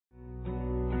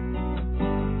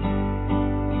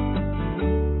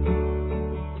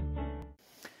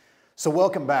So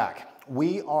welcome back.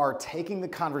 We are taking the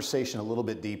conversation a little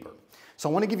bit deeper. So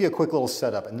I want to give you a quick little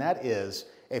setup, and that is,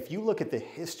 if you look at the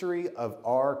history of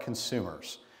our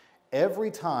consumers,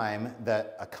 every time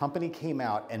that a company came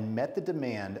out and met the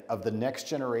demand of the next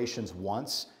generation's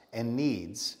wants and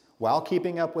needs while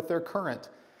keeping up with their current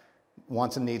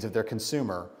wants and needs of their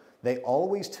consumer, they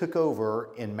always took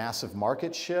over in massive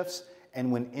market shifts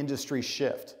and when industries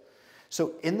shift.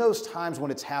 So in those times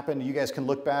when it's happened, you guys can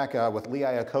look back with Lee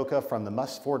Iacocca from the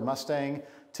Ford Mustang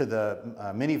to the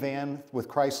minivan with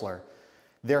Chrysler.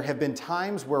 There have been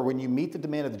times where when you meet the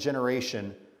demand of the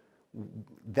generation,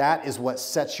 that is what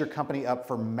sets your company up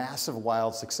for massive,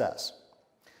 wild success.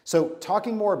 So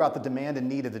talking more about the demand and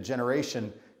need of the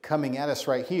generation coming at us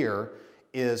right here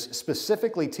is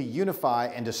specifically to unify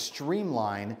and to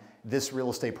streamline this real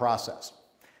estate process.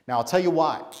 Now I'll tell you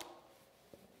why.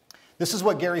 This is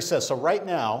what Gary says. So right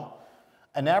now,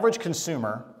 an average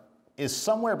consumer is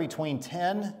somewhere between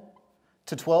 10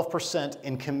 to 12%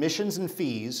 in commissions and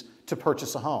fees to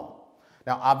purchase a home.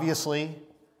 Now, obviously,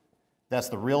 that's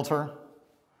the realtor.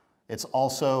 It's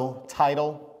also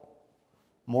title,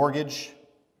 mortgage,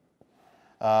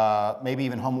 maybe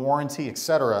even home warranty,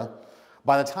 etc.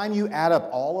 By the time you add up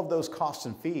all of those costs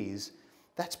and fees,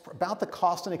 that's about the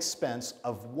cost and expense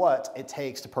of what it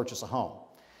takes to purchase a home.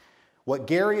 What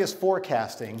Gary is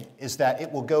forecasting is that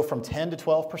it will go from 10 to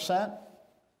 12%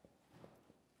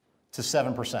 to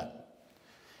 7%.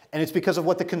 And it's because of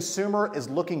what the consumer is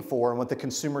looking for and what the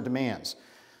consumer demands.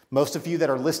 Most of you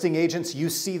that are listing agents, you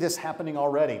see this happening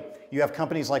already. You have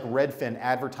companies like Redfin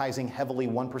advertising heavily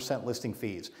 1% listing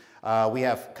fees. We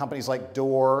have companies like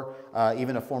Door,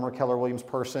 even a former Keller Williams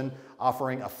person,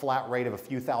 offering a flat rate of a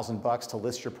few $1,000s to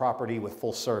list your property with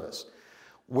full service.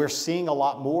 We're seeing a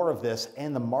lot more of this,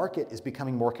 and the market is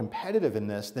becoming more competitive in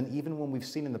this than even when we've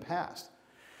seen in the past.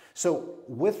 So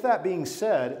with that being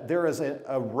said, there is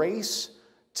a race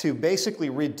to basically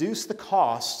reduce the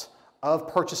cost of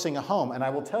purchasing a home. And I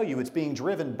will tell you, it's being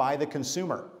driven by the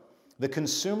consumer. The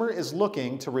consumer is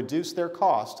looking to reduce their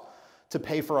cost to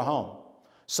pay for a home.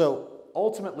 So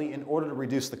ultimately, in order to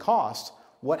reduce the cost,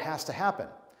 what has to happen?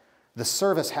 The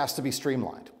service has to be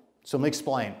streamlined. So let me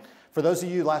explain. For those of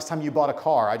you, last time you bought a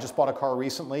car, I just bought a car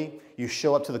recently, you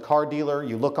show up to the car dealer,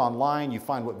 you look online, you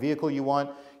find what vehicle you want,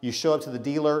 you show up to the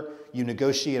dealer, you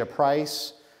negotiate a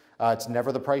price. It's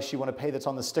never the price you want to pay that's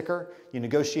on the sticker. You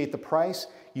negotiate the price,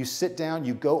 you sit down,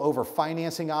 you go over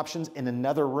financing options in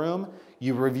another room,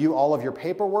 you review all of your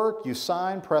paperwork, you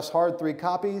sign, press hard, 3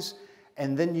 copies,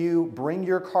 and then you bring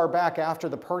your car back after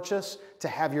the purchase to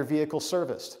have your vehicle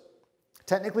serviced.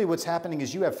 Technically what's happening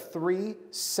is you have 3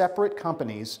 separate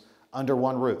companies under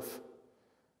one roof.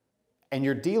 And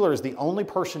your dealer is the only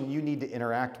person you need to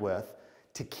interact with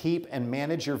to keep and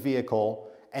manage your vehicle,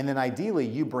 and then ideally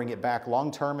you bring it back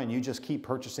long term and you just keep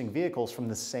purchasing vehicles from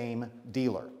the same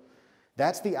dealer.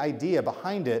 That's the idea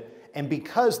behind it, and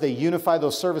because they unify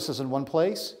those services in one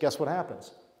place, guess what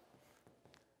happens?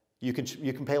 You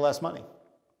can pay less money.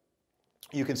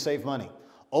 You can save money.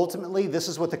 Ultimately, this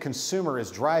is what the consumer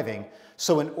is driving.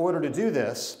 So in order to do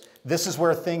this, this is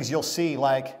where things you'll see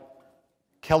like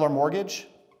Keller Mortgage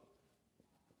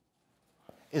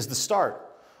is the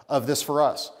start of this for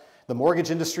us. The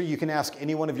mortgage industry, you can ask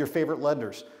any one of your favorite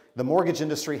lenders. The mortgage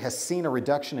industry has seen a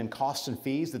reduction in costs and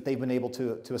fees that they've been able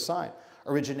to assign.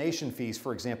 Origination fees,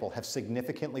 for example, have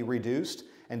significantly reduced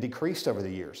and decreased over the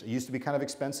years. It used to be kind of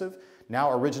expensive.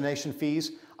 Now origination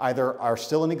fees either are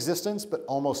still in existence, but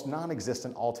almost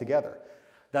non-existent altogether.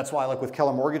 That's why, like with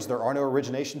Keller Mortgage, there are no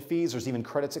origination fees. There's even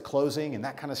credits at closing and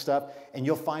that kind of stuff. And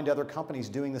you'll find other companies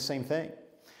doing the same thing.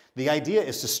 The idea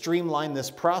is to streamline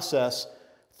this process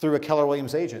through a Keller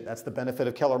Williams agent. That's the benefit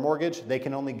of Keller Mortgage. They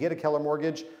can only get a Keller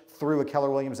Mortgage through a Keller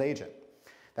Williams agent.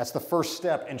 That's the first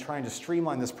step in trying to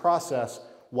streamline this process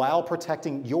while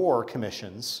protecting your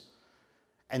commissions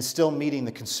and still meeting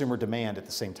the consumer demand at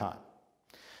the same time.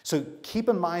 So keep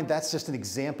in mind that's just an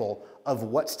example of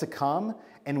what's to come,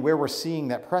 and where we're seeing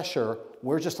that pressure,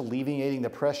 we're just alleviating the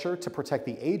pressure to protect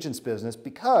the agent's business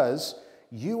because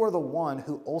you are the one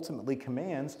who ultimately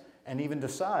commands and even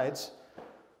decides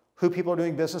who people are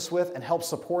doing business with and helps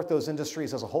support those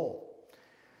industries as a whole.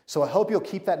 So I hope you'll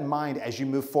keep that in mind as you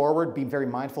move forward. Be very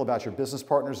mindful about your business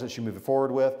partners that you move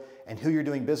forward with and who you're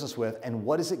doing business with and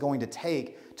what is it going to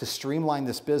take to streamline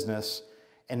this business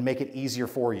and make it easier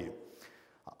for you.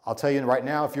 I'll tell you right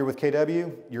now, if you're with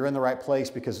KW, you're in the right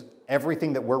place because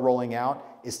everything that we're rolling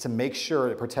out is to make sure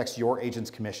it protects your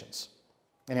agent's commissions.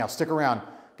 Anyhow, stick around.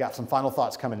 Got some final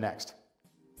thoughts coming next.